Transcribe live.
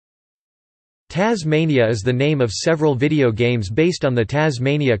Taz-Mania is the name of several video games based on the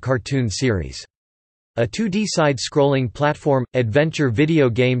Taz-Mania cartoon series. A 2D side-scrolling platform, adventure video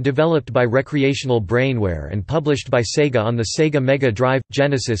game developed by Recreational Brainware and published by Sega on the Sega Mega Drive –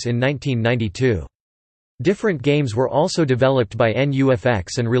 Genesis in 1992. Different games were also developed by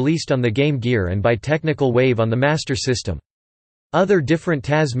NUFX and released on the Game Gear and by Technical Wave on the Master System. Other different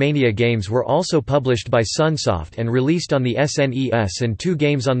Taz-Mania games were also published by Sunsoft and released on the SNES, and 2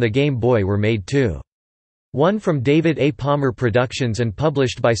 games on the Game Boy were made too. One from David A. Palmer Productions and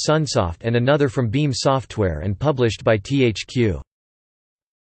published by Sunsoft, and another from Beam Software and published by THQ.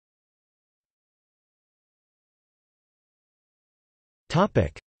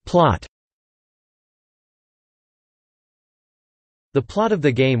 Plot. The plot of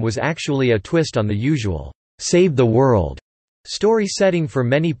the game was actually a twist on the usual "save the world" story setting for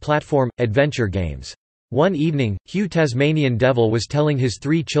many platform, adventure games. One evening, Hugh Tasmanian Devil was telling his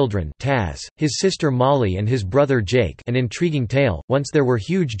 3 children Taz, his sister Molly and his brother Jake an intriguing tale. Once there were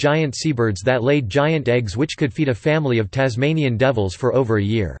huge giant seabirds that laid giant eggs which could feed a family of Tasmanian devils for over a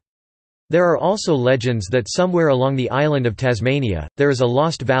year. There are also legends that somewhere along the island of Tasmania, there is a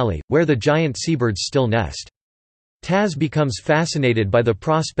lost valley, where the giant seabirds still nest. Taz becomes fascinated by the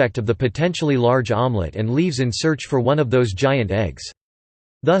prospect of the potentially large omelette and leaves in search for one of those giant eggs.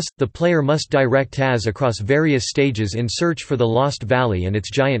 Thus, the player must direct Taz across various stages in search for the lost valley and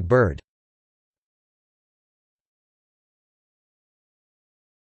its giant bird.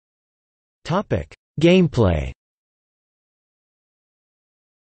 Gameplay.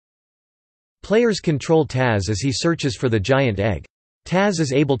 Players control Taz as he searches for the giant egg. Taz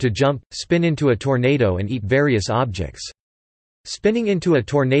is able to jump, spin into a tornado and eat various objects. Spinning into a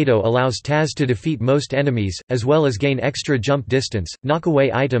tornado allows Taz to defeat most enemies, as well as gain extra jump distance, knock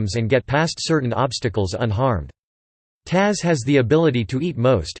away items and get past certain obstacles unharmed. Taz has the ability to eat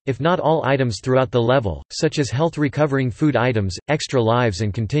most, if not all items throughout the level, such as health-recovering food items, extra lives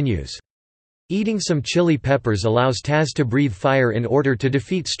and continues. Eating some chili peppers allows Taz to breathe fire in order to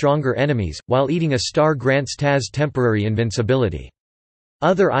defeat stronger enemies, while eating a star grants Taz temporary invincibility.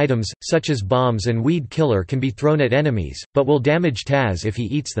 Other items, such as bombs and weed killer, can be thrown at enemies, but will damage Taz if he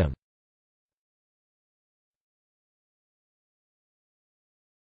eats them.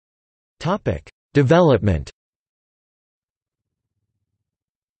 Development.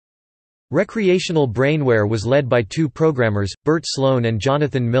 Recreational Brainware was led by 2 programmers, Bert Sloan and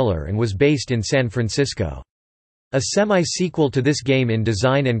Jonathan Miller, and was based in San Francisco. A semi-sequel to this game in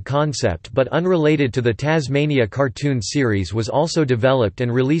design and concept but unrelated to the Taz-Mania cartoon series was also developed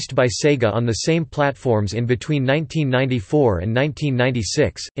and released by Sega on the same platforms in between 1994 and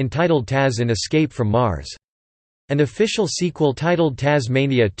 1996, entitled Taz in Escape from Mars. An official sequel titled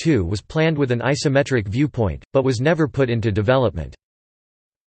Taz-Mania 2 was planned with an isometric viewpoint, but was never put into development.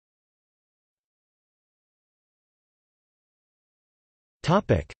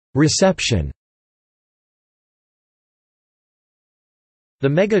 Reception. The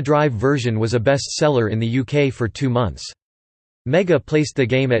Mega Drive version was a best-seller in the UK for 2 months. Mega placed the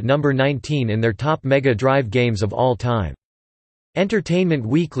game at number 19 in their top Mega Drive games of all time. Entertainment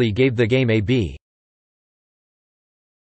Weekly gave the game a B.